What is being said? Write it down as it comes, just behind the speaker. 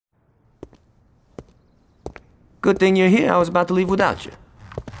Good thing you're here. I was about to leave without you.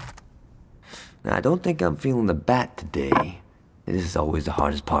 Now, I don't think I'm feeling the bat today. This is always the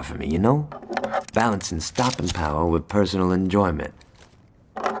hardest part for me, you know? Balancing stopping power with personal enjoyment.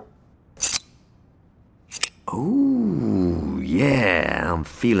 Ooh, yeah, I'm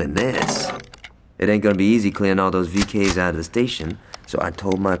feeling this. It ain't gonna be easy clearing all those VKs out of the station, so I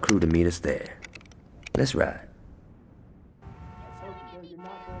told my crew to meet us there. Let's ride.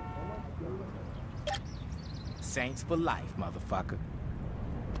 Saints for life, motherfucker.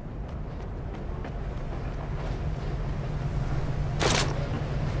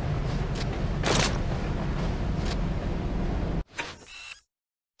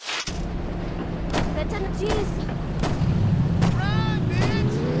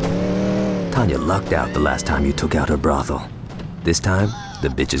 Tanya lucked out the last time you took out her brothel. This time, the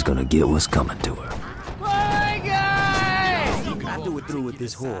bitch is gonna get what's coming to her. After we're through with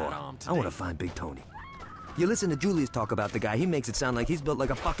this whore, I wanna find Big Tony. You listen to Julius talk about the guy, he makes it sound like he's built like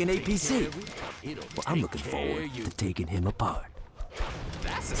a fucking APC. Well, I'm looking forward to taking him apart.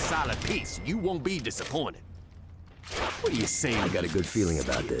 That's a solid piece. You won't be disappointed. What are you saying? I got a good feeling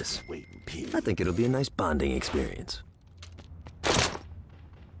about this. I think it'll be a nice bonding experience.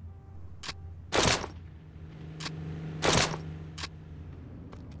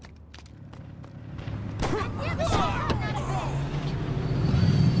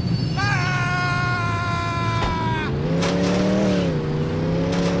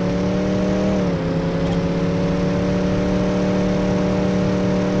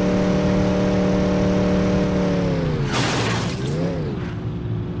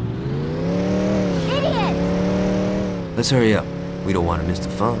 Let's hurry up. We don't want to miss the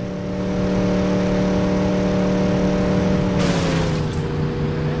fun.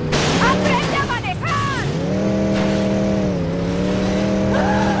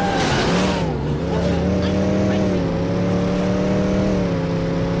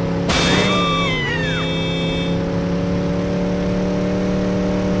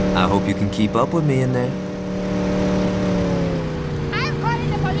 I hope you can keep up with me in there.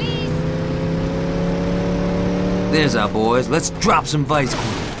 There's our boys. Let's drop some Vice Queen.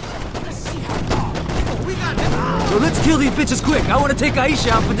 So let's kill these bitches quick. I want to take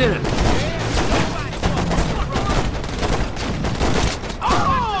Aisha out for dinner.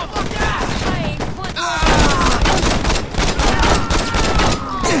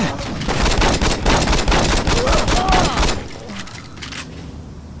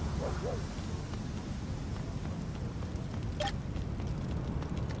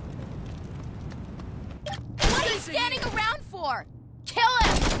 Standing around for? Kill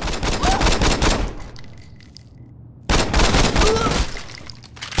him!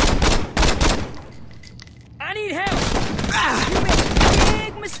 I need help! You made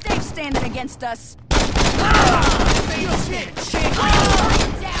a big mistake standing against us. Shit!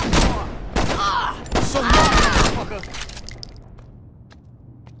 Down for! So motherfucker!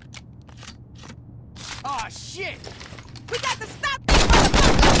 Oh shit! We got to stop these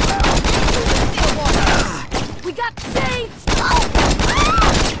motherfuckers! We got Saints!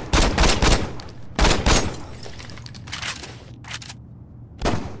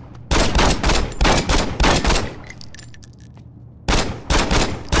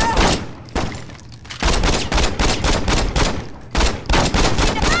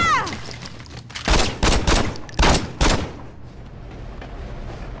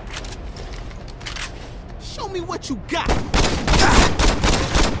 Show me what you got!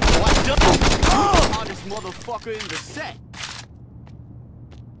 Hardest motherfucker in the set.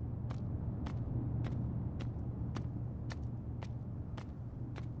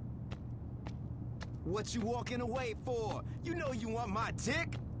 What you walking away for? You know you want my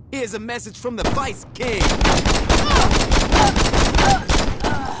dick? Here's a message from the Vice King.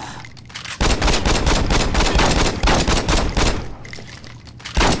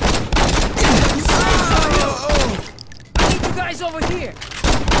 I need you guys over here!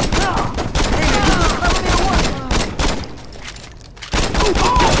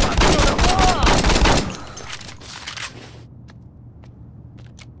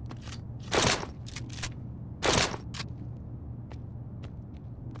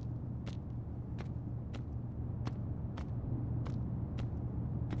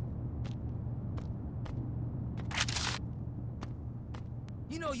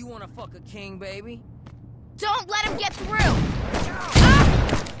 You know you wanna fuck a king, baby. Don't let him get through!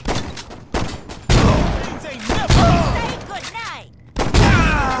 Things ain't never. Say goodnight!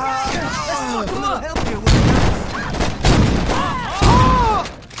 Let's talk a little help here with you.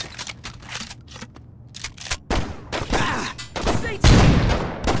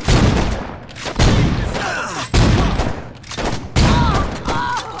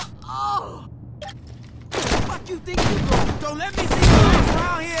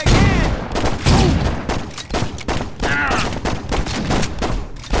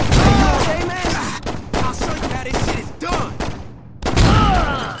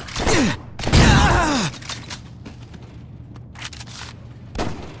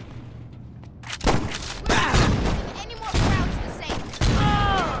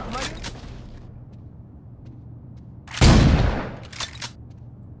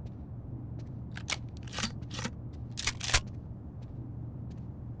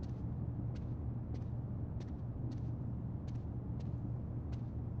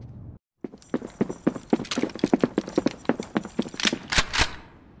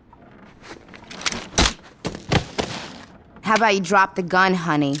 How about you drop the gun,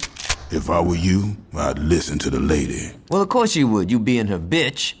 honey? If I were you, I'd listen to the lady. Well, of course you would, you being her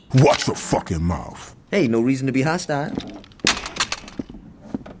bitch. Watch your fucking mouth. Hey, no reason to be hostile.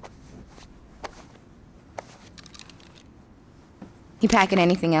 You packing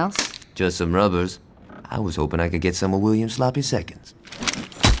anything else? Just some rubbers. I was hoping I could get some of William's sloppy seconds.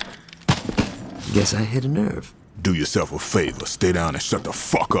 Guess I hit a nerve. Do yourself a favor, stay down and shut the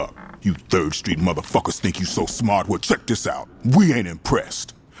fuck up. You 3rd Street motherfuckers think you so smart. Well, check this out. We ain't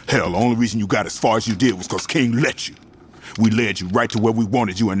impressed. Hell, the only reason you got as far as you did was cause King let you. We led you right to where we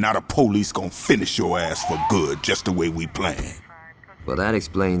wanted you, and now the police gonna finish your ass for good, just the way we planned. Well, that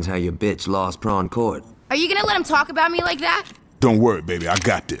explains how your bitch lost Prawn Court. Are you gonna let him talk about me like that? Don't worry, baby, I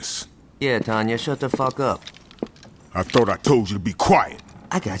got this. Yeah, Tanya, shut the fuck up. I thought I told you to be quiet.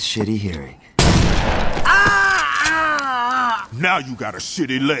 I got shitty hearing. Now you got a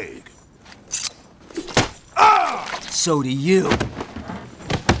shitty leg. So do you.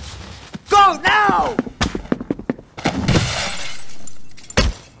 Go now!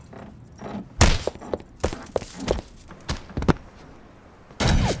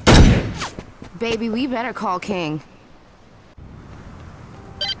 Baby, we better call King.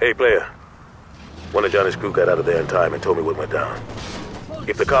 Hey, player. One of Johnny's crew got out of there in time and told me what went down.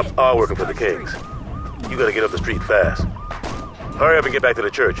 If the cops are working for the Kings, you gotta get up the street fast. Hurry up and get back to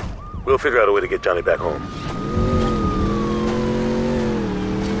the church. We'll figure out a way to get Johnny back home.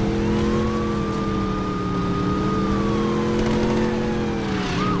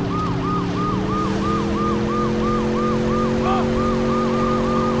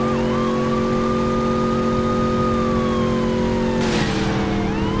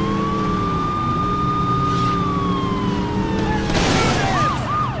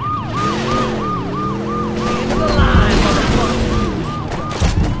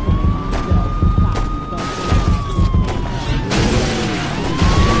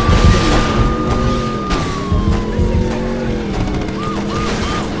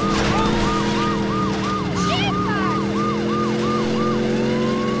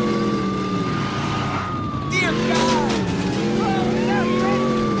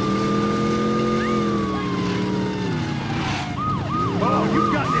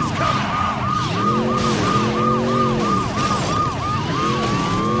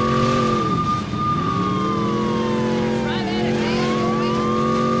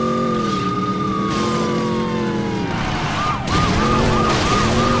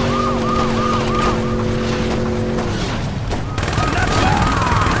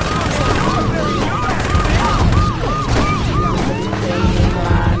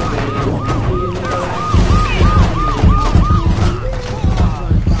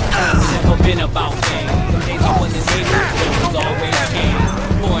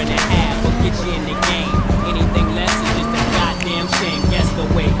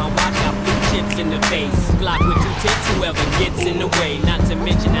 Whoever gets in the way, not to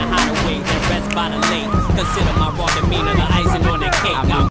mention the hideaway that rests by the lake. Consider my raw demeanor